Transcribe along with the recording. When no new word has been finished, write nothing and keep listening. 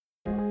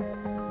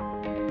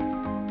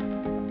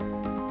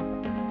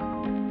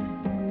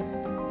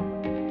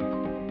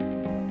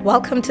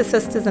Welcome to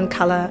Sisters in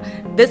Colour.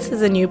 This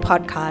is a new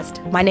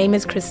podcast. My name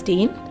is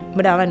Christine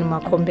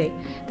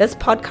Mudavan-Makombe. This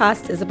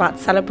podcast is about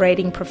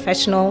celebrating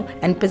professional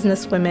and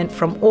business women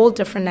from all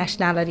different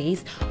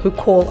nationalities who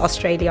call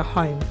Australia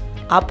home.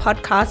 Our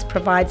podcast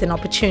provides an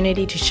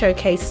opportunity to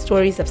showcase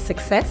stories of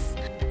success,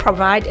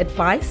 provide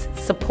advice,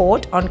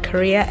 support on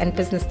career and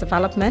business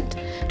development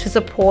to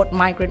support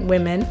migrant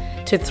women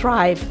to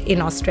thrive in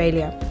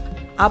Australia.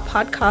 Our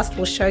podcast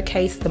will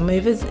showcase the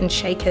movers and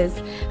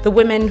shakers, the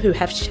women who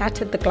have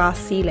shattered the glass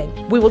ceiling.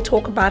 We will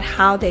talk about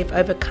how they've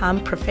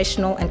overcome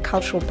professional and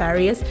cultural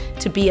barriers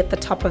to be at the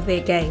top of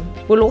their game.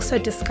 We'll also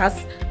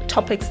discuss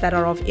topics that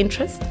are of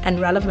interest and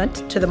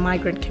relevant to the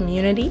migrant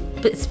community,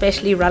 but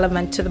especially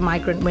relevant to the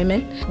migrant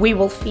women. We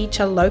will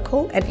feature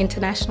local and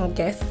international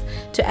guests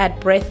to add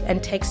breadth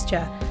and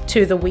texture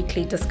to the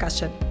weekly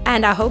discussion.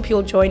 And I hope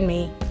you'll join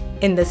me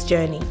in this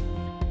journey.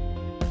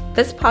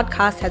 This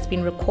podcast has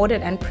been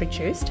recorded and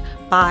produced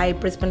by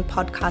Brisbane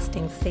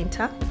Podcasting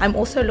Centre. I'm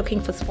also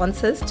looking for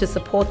sponsors to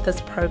support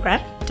this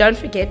program. Don't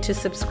forget to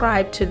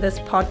subscribe to this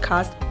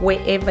podcast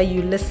wherever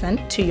you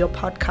listen to your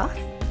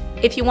podcasts.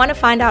 If you want to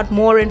find out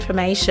more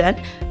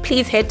information,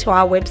 please head to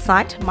our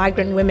website,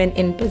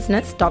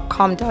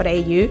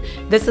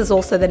 migrantwomeninbusiness.com.au. This is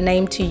also the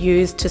name to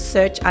use to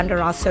search under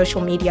our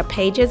social media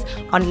pages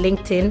on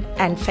LinkedIn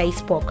and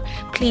Facebook.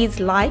 Please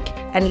like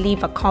and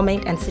leave a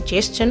comment and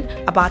suggestion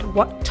about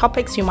what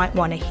topics you might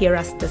want to hear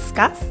us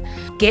discuss,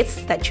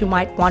 guests that you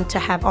might want to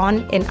have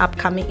on in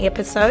upcoming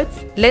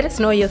episodes. Let us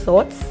know your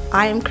thoughts.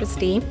 I am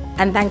Christine,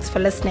 and thanks for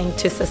listening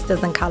to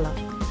Sisters in Colour.